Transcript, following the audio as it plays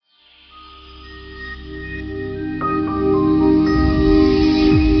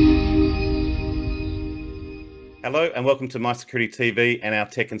Hello and welcome to My Security TV and our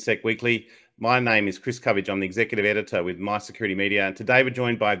Tech and Sec Weekly. My name is Chris Cubbage. I'm the Executive Editor with My Security Media. And today we're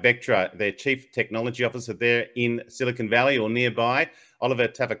joined by Vectra, their Chief Technology Officer there in Silicon Valley or nearby, Oliver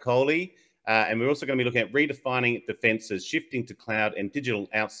Tavakoli. And we're also going to be looking at redefining defences, shifting to cloud and digital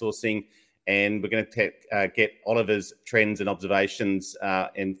outsourcing. And we're going to get Oliver's trends and observations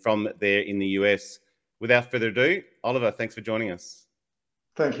and from there in the US. Without further ado, Oliver, thanks for joining us.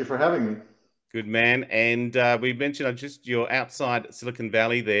 Thank you for having me. Good man. And we mentioned just you're outside Silicon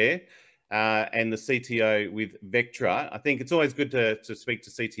Valley there and the CTO with Vectra. I think it's always good to speak to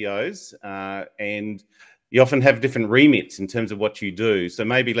CTOs and you often have different remits in terms of what you do. So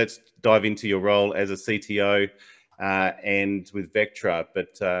maybe let's dive into your role as a CTO and with Vectra.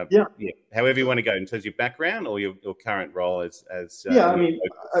 But yeah, however you want to go in terms of your background or your current role as I mean,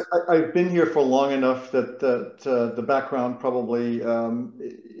 I've been here for long enough that the background probably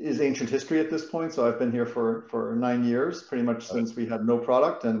is ancient history at this point. So I've been here for 9 years, pretty much since we had no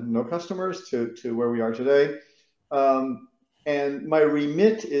product and no customers to where we are today. And my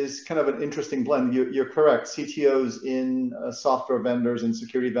remit is kind of an interesting blend. You're correct. CTOs in software vendors and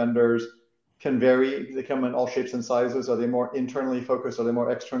security vendors can vary. They come in all shapes and sizes. Are they more internally focused? Are they more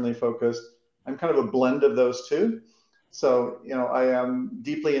externally focused? I'm kind of a blend of those two. So, I am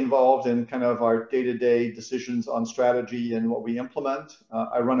deeply involved in kind of our day-to-day decisions on strategy and what we implement.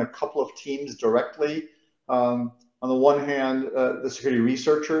 I run a couple of teams directly. On the one hand, the security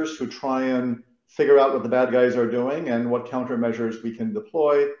researchers who try and figure out what the bad guys are doing and what countermeasures we can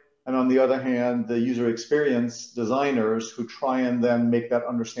deploy. And on the other hand, the user experience designers who try and then make that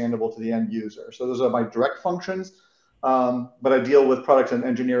understandable to the end user. So those are my direct functions, but I deal with product and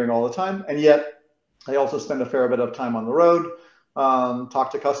engineering all the time. And yet I also spend a fair bit of time on the road,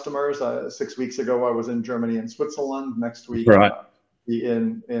 talk to customers. 6 weeks ago, I was in Germany and Switzerland. Next week, be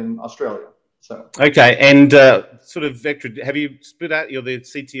in Australia. So okay, and sort of Vectra, have you split out? You're the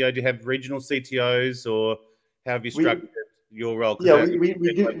CTO. Do you have regional CTOs, or how have you structured your role? Yeah,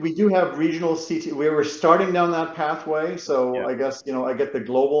 we do have regional CTO. We were starting down that pathway, so I guess I get the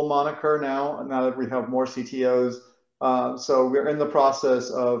global moniker now that we have more CTOs. So we're in the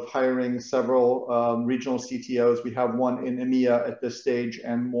process of hiring several regional CTOs. We have one in EMEA at this stage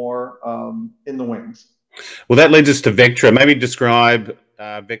and more in the wings. Well, that leads us to Vectra. Maybe describe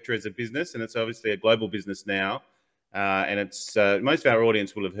Vectra as a business, and it's obviously a global business now. And it's most of our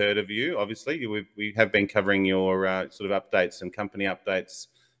audience will have heard of you. Obviously, we have been covering your sort of updates and company updates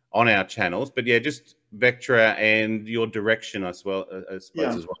on our channels. But yeah, just Vectra and your direction as well, I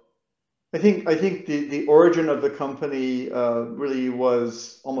suppose as well. I think the origin of the company really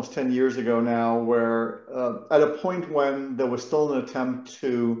was almost 10 years ago now, where at a point when there was still an attempt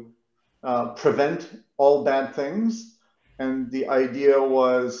to prevent all bad things. And the idea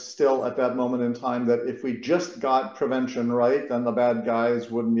was still at that moment in time that if we just got prevention right, then the bad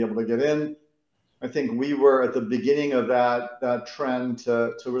guys wouldn't be able to get in. I think we were at the beginning of that trend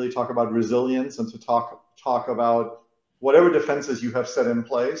to really talk about resilience and to talk about whatever defenses you have set in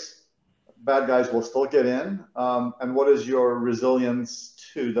place. Bad guys will still get in. And what is your resilience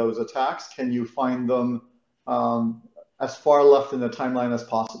to those attacks? Can you find them as far left in the timeline as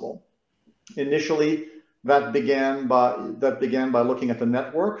possible? Initially, that began by looking at the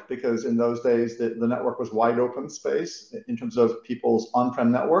network, because in those days the network was wide open space in terms of people's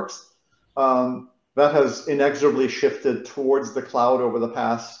on-prem networks. That has inexorably shifted towards the cloud over the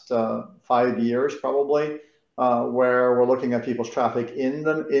past 5 years, probably. Where we're looking at people's traffic in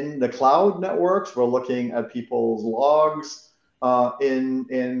the cloud networks. We're looking at people's logs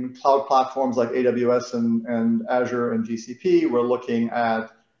in cloud platforms like AWS and Azure and GCP. We're looking at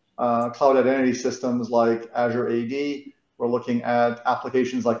cloud identity systems like Azure AD. We're looking at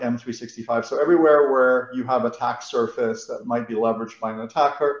applications like M365. So everywhere where you have attack surface that might be leveraged by an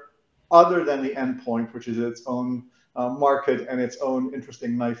attacker, other than the endpoint, which is its own market and its own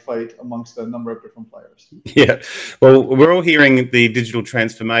interesting knife fight amongst a number of different players. Yeah, well, we're all hearing the digital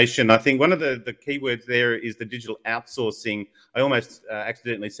transformation. I think one of the key words there is the digital outsourcing. I almost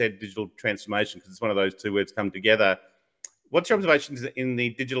accidentally said digital transformation because it's one of those two words come together. What's your observations in the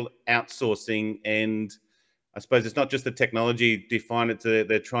digital outsourcing? And I suppose it's not just the technology defined, it's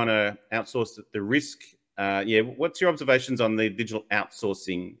they're trying to outsource the risk. What's your observations on the digital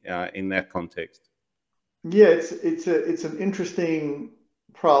outsourcing in that context? Yeah, it's an interesting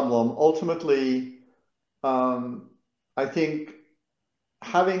problem. Ultimately, I think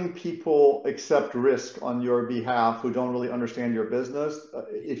having people accept risk on your behalf who don't really understand your business,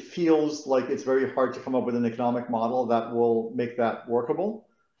 it feels like it's very hard to come up with an economic model that will make that workable.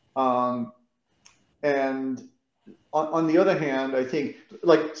 And on the other hand, I think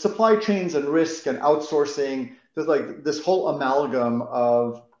like supply chains and risk and outsourcing, there's like this whole amalgam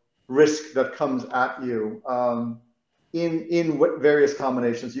of risk that comes at you in various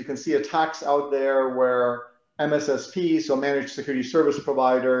combinations. You can see attacks out there where MSSPs, so managed security service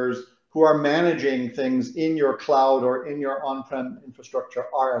providers, who are managing things in your cloud or in your on-prem infrastructure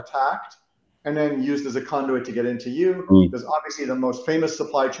are attacked and then used as a conduit to get into you. There's obviously the most famous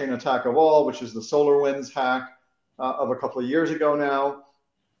supply chain attack of all, which is the SolarWinds hack of a couple of years ago now.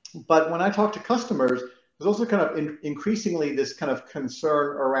 But when I talk to customers, there's also kind of increasingly this kind of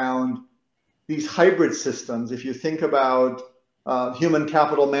concern around these hybrid systems. If you think about human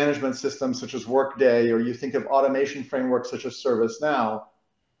capital management systems such as Workday, or you think of automation frameworks such as ServiceNow,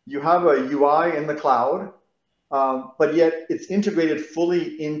 you have a UI in the cloud, but yet it's integrated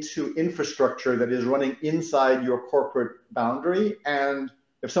fully into infrastructure that is running inside your corporate boundary. And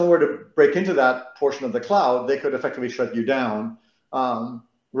if someone were to break into that portion of the cloud, they could effectively shut you down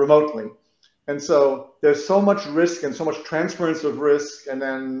remotely. And so there's so much risk and so much transference of risk, and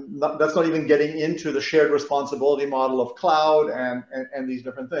then that's not even getting into the shared responsibility model of cloud and these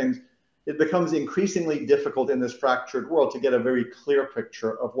different things. It becomes increasingly difficult in this fractured world to get a very clear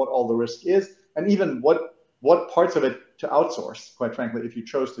picture of what all the risk is, and even what parts of it to outsource, quite frankly, if you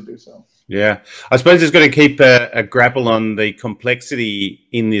chose to do so. Yeah, I suppose it's got to keep a grapple on the complexity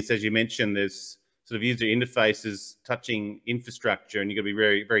in this. As you mentioned, there's sort of user interfaces touching infrastructure, and you've got to be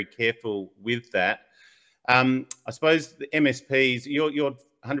very, very careful with that. I suppose the MSPs, you're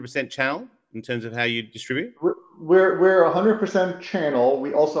 100% channel in terms of how you distribute? We're 100% channel.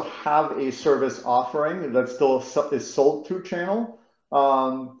 We also have a service offering that still is sold through channel.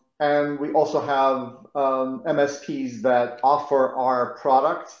 And we also have MSPs that offer our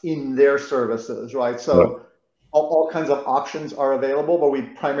products in their services, right? So all kinds of options are available, but we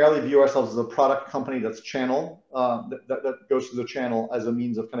primarily view ourselves as a product company that's channel, that goes through the channel as a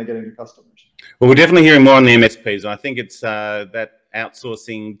means of kind of getting to customers. Well, we're definitely hearing more on the MSPs. I think it's that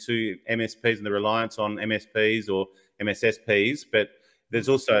outsourcing to MSPs and the reliance on MSPs or MSSPs, but there's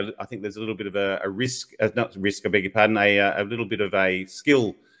also, I think there's a little bit of a risk, not risk, I beg your pardon, a little bit of a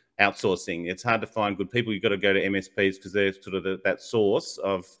skill outsourcing. It's hard to find good people. You've got to go to MSPs because they're sort of that source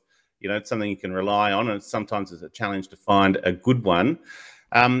of, it's something you can rely on, and sometimes it's a challenge to find a good one.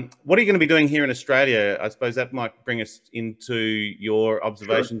 What are you going to be doing here in Australia? I suppose that might bring us into your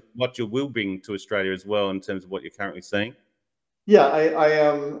observation, sure, what you will bring to Australia as well in terms of what you're currently seeing. Yeah, I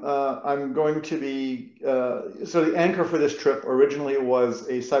am. I'm going to be. So the anchor for this trip originally was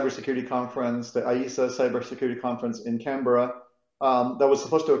a cybersecurity conference, the IESA cybersecurity conference in Canberra, that was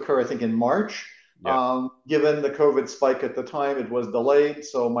supposed to occur, I think, in March. Yeah. Given the COVID spike at the time, it was delayed.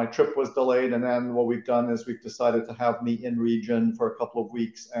 So my trip was delayed. And then what we've done is we've decided to have me in region for a couple of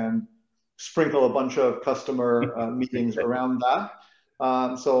weeks and sprinkle a bunch of customer meetings around that.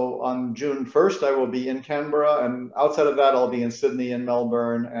 So on June 1st, I will be in Canberra. And outside of that, I'll be in Sydney and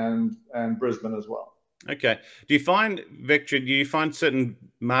Melbourne and Brisbane as well. Okay. Do you find, Vectra, certain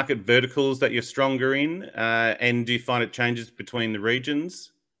market verticals that you're stronger in? And do you find it changes between the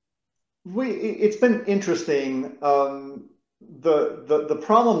regions? It's been interesting. The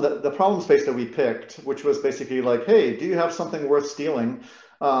problem space that we picked, which was basically like, hey, do you have something worth stealing,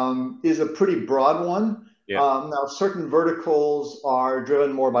 is a pretty broad one. Yeah. Now, certain verticals are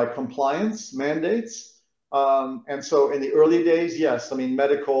driven more by compliance mandates. And so in the early days, yes, I mean,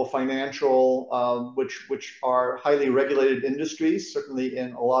 medical, financial, which are highly regulated industries, certainly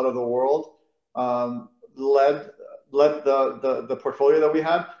in a lot of the world, led the portfolio that we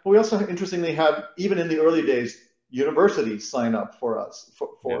had. But we also interestingly had, even in the early days, universities sign up for us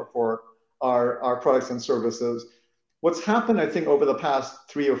for our products and services. What's happened, I think, over the past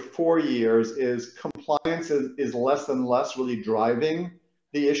 3 or 4 years is compliance is less and less really driving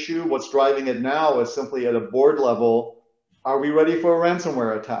the issue. What's driving it now is simply at a board level, are we ready for a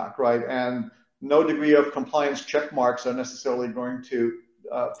ransomware attack, right? And no degree of compliance check marks are necessarily going to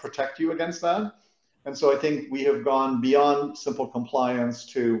protect you against that. And so I think we have gone beyond simple compliance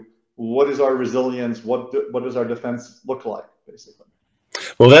to what is our resilience, what does our defense look like, basically.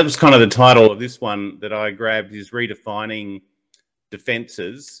 Well, that was kind of the title of this one that I grabbed, is redefining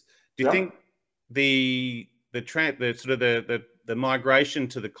defenses. Do you think the migration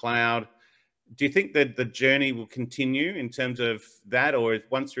to the cloud, do you think that the journey will continue in terms of that, or if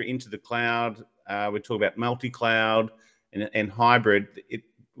once we're into the cloud, we talk about multi-cloud and hybrid,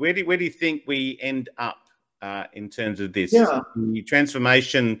 where do you think we end up in terms of this? Yeah. The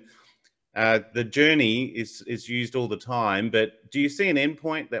transformation, the journey is used all the time, but do you see an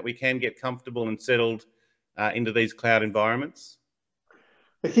endpoint that we can get comfortable and settled into these cloud environments?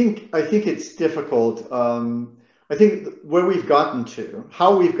 I think it's difficult. I think where we've gotten to,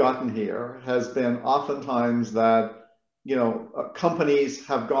 how we've gotten here, has been oftentimes that companies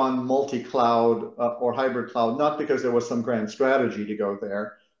have gone multi-cloud or hybrid cloud, not because there was some grand strategy to go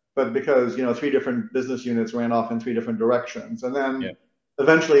there, but because three different business units ran off in three different directions, and then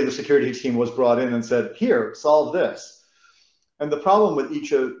eventually the security team was brought in and said, "Here, solve this." And the problem with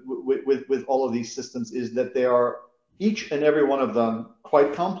with all of these systems is that they are each and every one of them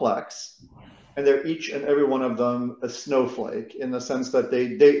quite complex, and they're each and every one of them a snowflake in the sense that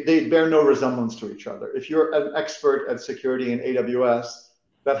they bear no resemblance to each other. If you're an expert at security in AWS,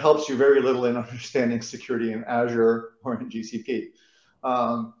 that helps you very little in understanding security in Azure or in GCP.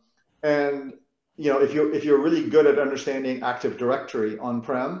 And if you're really good at understanding Active Directory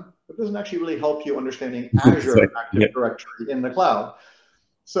on-prem, it doesn't actually really help you understanding Azure Active Directory in the cloud.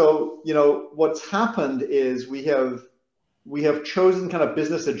 So what's happened is we have chosen kind of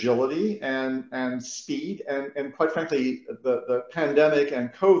business agility and speed, and quite frankly, the pandemic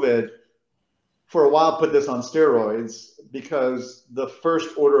and COVID for a while put this on steroids, because the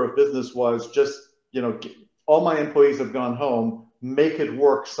first order of business was just, all my employees have gone home, make it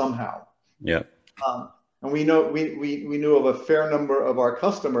work somehow. Yeah. And we knew of a fair number of our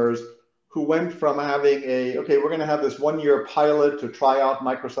customers who went from having okay, we're going to have this 1-year pilot to try out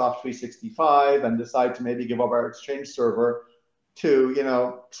Microsoft 365 and decide to maybe give up our Exchange server,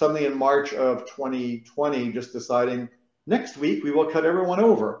 to, suddenly in March of 2020, just deciding next week we will cut everyone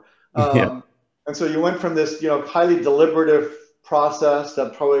over. And so you went from this, highly deliberative process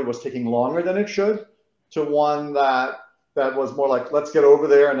that probably was taking longer than it should, to one that was more like, let's get over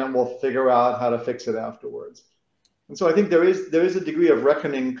there and then we'll figure out how to fix it afterwards. And so I think there is a degree of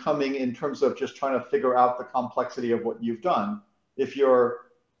reckoning coming in terms of just trying to figure out the complexity of what you've done. If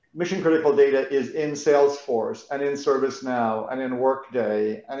your mission critical data is in Salesforce and in ServiceNow and in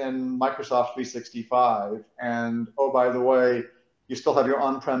Workday and in Microsoft 365, and oh, by the way, you still have your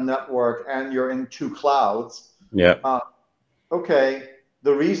on-prem network and you're in 2 clouds. Okay,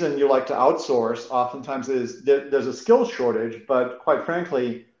 the reason you like to outsource oftentimes is there's a skills shortage, but quite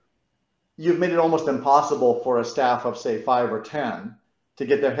frankly, you've made it almost impossible for a staff of, say, 5 or 10 to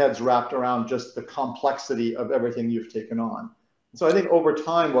get their heads wrapped around just the complexity of everything you've taken on. So I think over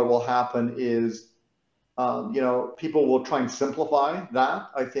time, what will happen is, people will try and simplify that.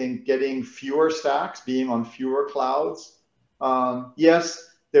 I think getting fewer stacks, being on fewer clouds.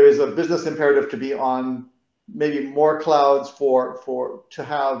 Yes, there is a business imperative to be on maybe more clouds to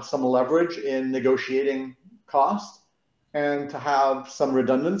have some leverage in negotiating cost and to have some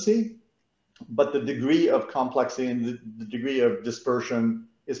redundancy. But the degree of complexity and the degree of dispersion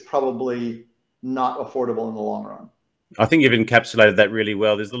is probably not affordable in the long run. I think you've encapsulated that really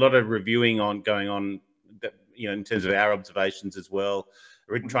well. There's a lot of reviewing going on, that, in terms of our observations as well.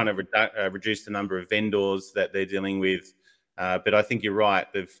 We're trying to reduce the number of vendors that they're dealing with. But I think you're right.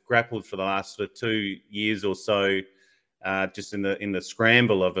 They've grappled for the last 2 years or so, just in the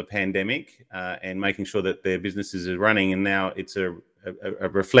scramble of a pandemic, and making sure that their businesses are running. And now it's a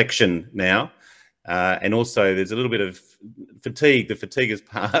reflection now. And also there's a little bit of fatigue. The fatigue has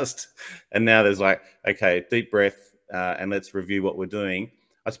passed. And now there's like, okay, deep breath, and let's review what we're doing.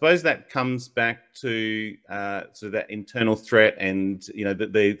 I suppose that comes back to that internal threat and,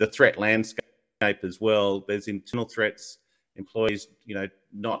 the threat landscape as well. There's internal threats, employees,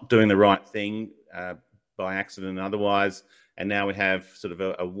 not doing the right thing by accident and otherwise. And now we have sort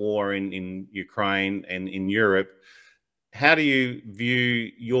of a war in Ukraine and in Europe. How do you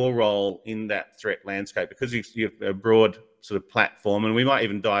view your role in that threat landscape? Because you've a broad sort of platform, and we might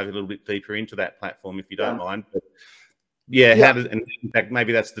even dive a little bit deeper into that platform if you don't mind. But how does, and in fact,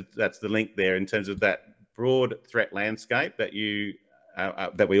 maybe that's the link there in terms of that broad threat landscape that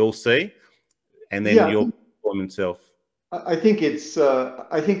that we all see, and then your platform itself. I think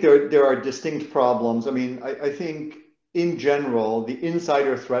I think there are distinct problems. I mean, I think in general, the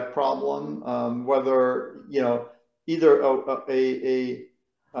insider threat problem, whether either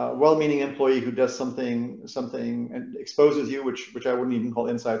a well-meaning employee who does something and exposes you, which I wouldn't even call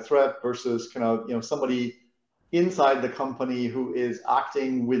inside threat, versus kind of somebody inside the company who is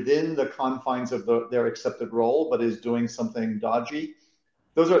acting within the confines of their accepted role, but is doing something dodgy.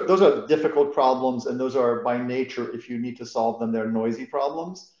 Those are difficult problems, and those are by nature, if you need to solve them, they're noisy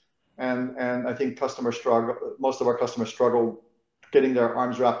problems. And I think most of our customers struggle getting their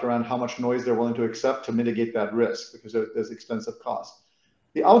arms wrapped around how much noise they're willing to accept to mitigate that risk, because there's expensive cost.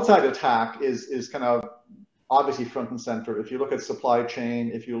 The outside attack is kind of obviously front and center. If you look at supply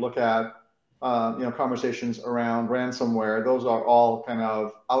chain, if you look at conversations around ransomware, those are all kind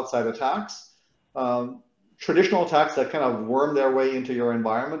of outside attacks. Traditional attacks that kind of worm their way into your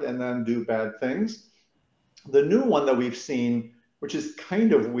environment and then do bad things. The new one that we've seen, which is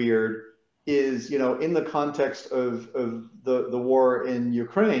kind of weird, is, you know, in the context of the war in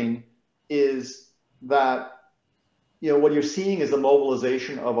Ukraine, is that, you know, what you're seeing is the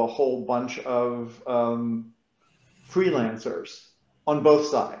mobilization of a whole bunch of freelancers on both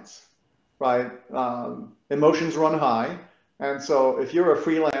sides, right? Emotions run high. And so if you're a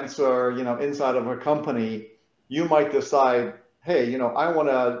freelancer, you know, inside of a company, you might decide, hey, you know, I want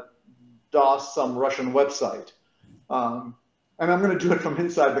to DOS some Russian website. And I'm going to do it from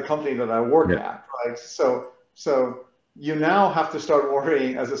inside the company that I work at, right? So you now have to start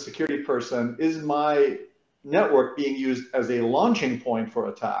worrying as a security person, is my network being used as a launching point for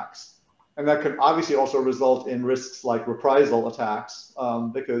attacks? And that could obviously also result in risks like reprisal attacks,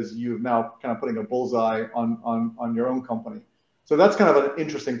 because you're now kind of putting a bullseye on your own company. So that's kind of an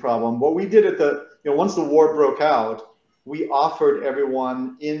interesting problem. What we did once the war broke out, we offered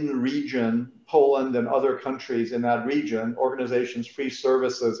everyone in the region, Poland and other countries in that region, organizations, free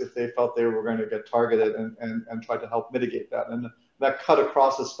services if they felt they were going to get targeted, and try to help mitigate that. And that cut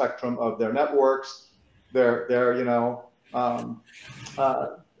across the spectrum of their networks, their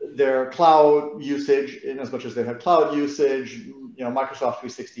cloud usage, in as much as they had cloud usage, you know, Microsoft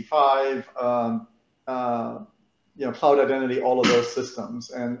 365, you know, cloud identity, all of those systems.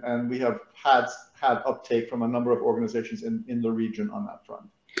 And we have had uptake from a number of organizations in the region on that front.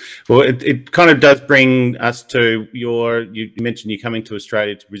 Well, it kind of does bring us to you mentioned you're coming to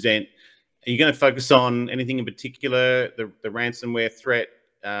Australia to present. Are you going to focus on anything in particular, the ransomware threat?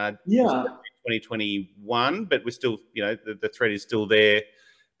 Yeah. 2021, but we're still, you know, the threat is still there,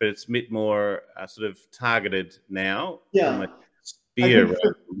 but it's a bit more sort of targeted now. Yeah.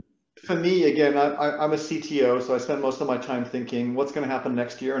 For me, again, I'm a CTO, so I spend most of my time thinking what's going to happen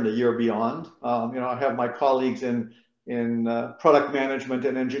next year and the year beyond. You know, I have my colleagues in product management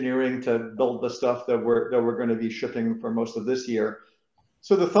and engineering to build the stuff that we're going to be shipping for most of this year.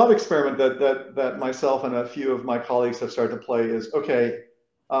 So the thought experiment that myself and a few of my colleagues have started to play is, okay,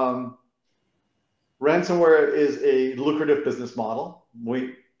 ransomware is a lucrative business model.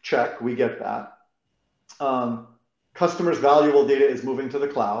 We get that. Customers' valuable data is moving to the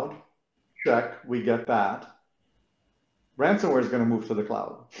cloud. Check, we get that. Ransomware is going to move to the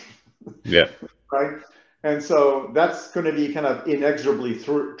cloud. Yeah. Right? And so that's going to be kind of inexorably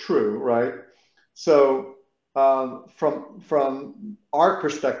true, right? So from our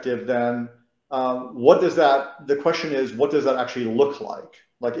perspective, then, the question is, what does that actually look like?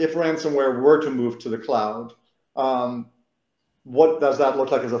 Like, if ransomware were to move to the cloud, what does that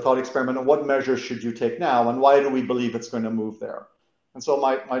look like as a thought experiment, and what measures should you take now, and why do we believe it's going to move there? And so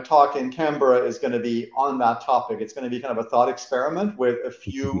my talk in Canberra is going to be on that topic. It's going to be kind of a thought experiment with a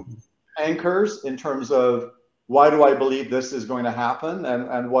few anchors in terms of why do I believe this is going to happen,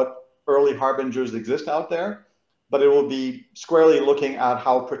 and what early harbingers exist out there. But it will be squarely looking at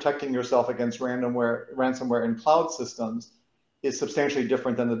how protecting yourself against ransomware in cloud systems is substantially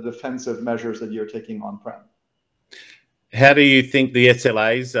different than the defensive measures that you're taking on-prem. How do you think the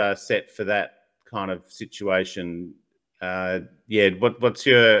SLAs are set for that kind of situation? What's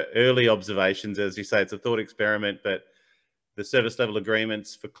your early observations? As you say, it's a thought experiment, but the service level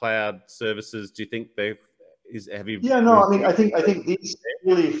agreements for cloud services, do you think I think these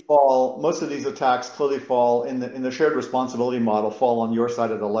really fall, most of these attacks clearly fall in the shared responsibility model, fall on your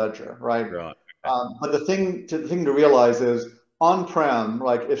side of the ledger, right? Right. But the thing to realize is, on-prem,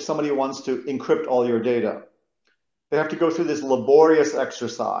 like, if somebody wants to encrypt all your data, they have to go through this laborious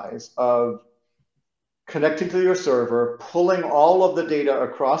exercise of connecting to your server, pulling all of the data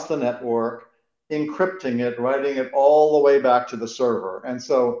across the network, encrypting it, writing it all the way back to the server. And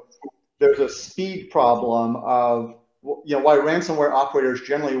so there's a speed problem of, you know, why ransomware operators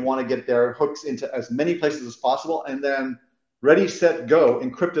generally want to get their hooks into as many places as possible, and then ready, set, go,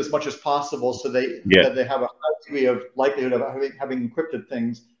 encrypt as much as possible, so that they have a high degree of likelihood of having encrypted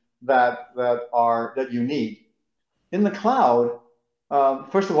things that you need. In the cloud,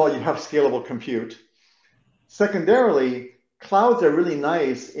 first of all, you have scalable compute. Secondarily, clouds are really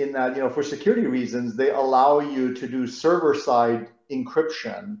nice in that, you know, for security reasons, they allow you to do server-side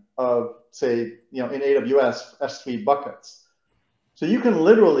encryption of, say, you know, in AWS, S3 buckets. So you can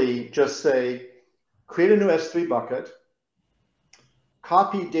literally just say, create a new S3 bucket,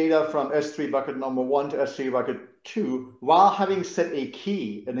 copy data from S3 bucket number 1 to S3 bucket 2, while having set a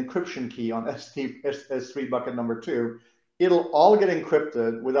key, an encryption key on S3 bucket number 2. It'll all get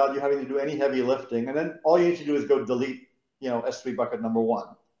encrypted without you having to do any heavy lifting. And then all you need to do is go delete, you know, S3 bucket number 1.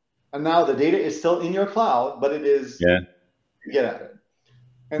 And now the data is still in your cloud, but it is, get at it.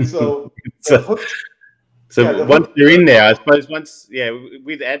 And so So once you're in there, I suppose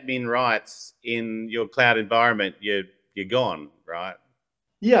with admin rights in your cloud environment, you're gone, right?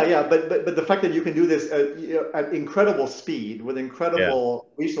 Yeah. But the fact that you can do this at incredible speed with incredible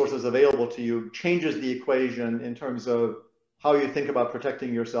resources available to you changes the equation in terms of how you think about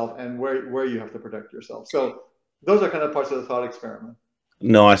protecting yourself and where you have to protect yourself. So those are kind of parts of the thought experiment.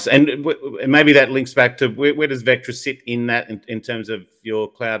 Nice. And maybe that links back to where does Vectra sit in that in terms of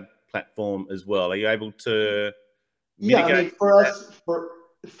your cloud platform as well? Are you able to mitigate? Yeah, I mean,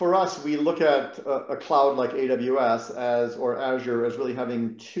 for us, we look at a cloud like AWS or Azure as really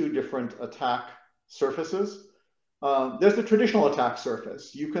having two different attack surfaces. There's the traditional attack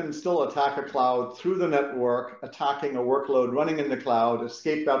surface. You can still attack a cloud through the network, attacking a workload running in the cloud,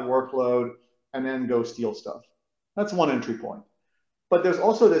 escape that workload, and then go steal stuff. That's one entry point. But there's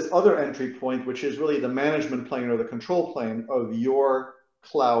also this other entry point, which is really the management plane or the control plane of your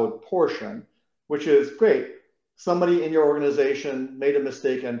cloud portion, which is great. Somebody in your organization made a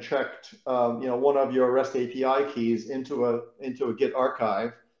mistake and checked, one of your REST API keys into a Git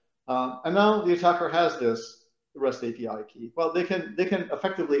archive, and now the attacker has this REST API key. Well, they can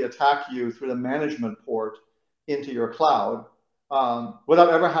effectively attack you through the management port into your cloud without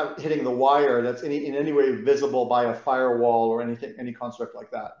ever hitting the wire that's in any way visible by a firewall or any construct like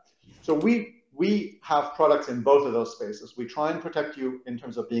that. So we have products in both of those spaces. We try and protect you in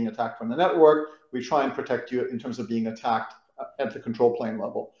terms of being attacked from the network. We try and protect you in terms of being attacked at the control plane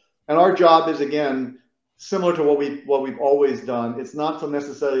level. And our job is, again, similar to what we've always done. It's not to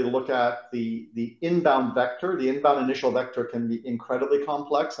necessarily look at the inbound vector. The inbound initial vector can be incredibly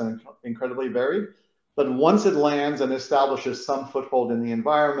complex and incredibly varied. But once it lands and establishes some foothold in the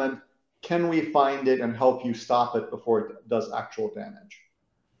environment, can we find it and help you stop it before it does actual damage?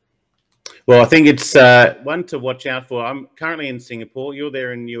 Well, I think it's one to watch out for. I'm currently in Singapore. You're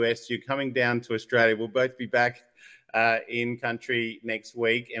there in the US. You're coming down to Australia. We'll both be back in country next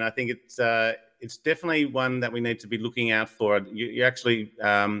week, and I think it's definitely one that we need to be looking out for. You actually,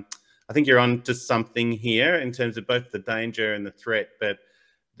 I think you're on to something here in terms of both the danger and the threat, but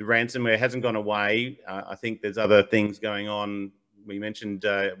the ransomware hasn't gone away. I think there's other things going on. We mentioned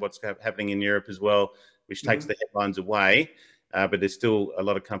what's happening in Europe as well, which takes the headlines away. But there's still a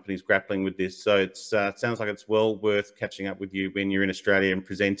lot of companies grappling with this. So it sounds like it's well worth catching up with you when you're in Australia and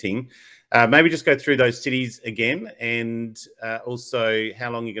presenting. Maybe just go through those cities again, and also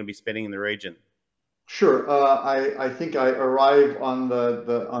how long you're going to be spending in the region. Sure. I think I arrive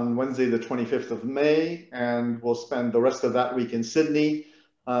on Wednesday, the 25th of May, and we'll spend the rest of that week in Sydney.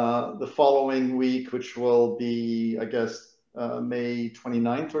 The following week, which will be, I guess, May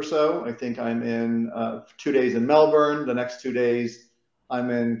 29th or so, I think I'm in 2 days in Melbourne. The next 2 days I'm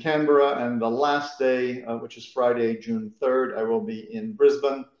in Canberra, and the last day, which is Friday, June 3rd, I will be in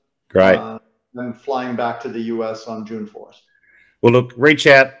Brisbane. Great. And flying back to the US on June 4th. Well, look, reach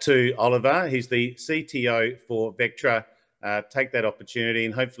out to Oliver. He's the CTO for Vectra. Take that opportunity,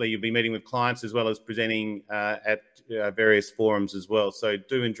 and hopefully you'll be meeting with clients as well as presenting at various forums as well. So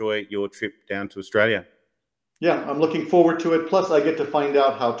do enjoy your trip down to Australia. Yeah, I'm looking forward to it. Plus, I get to find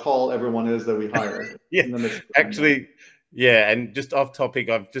out how tall everyone is that we hired. Yeah, actually, yeah. And just off topic,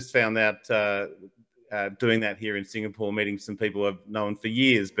 I've just found out doing that here in Singapore, meeting some people I've known for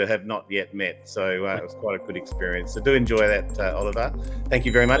years but have not yet met. So it was quite a good experience. So do enjoy that, Oliver. Thank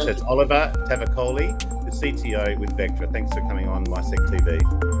you very much. That's Oliver Tavakoli, the CTO with Vectra. Thanks for coming on MySec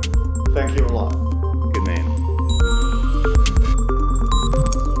TV. Thank you a lot.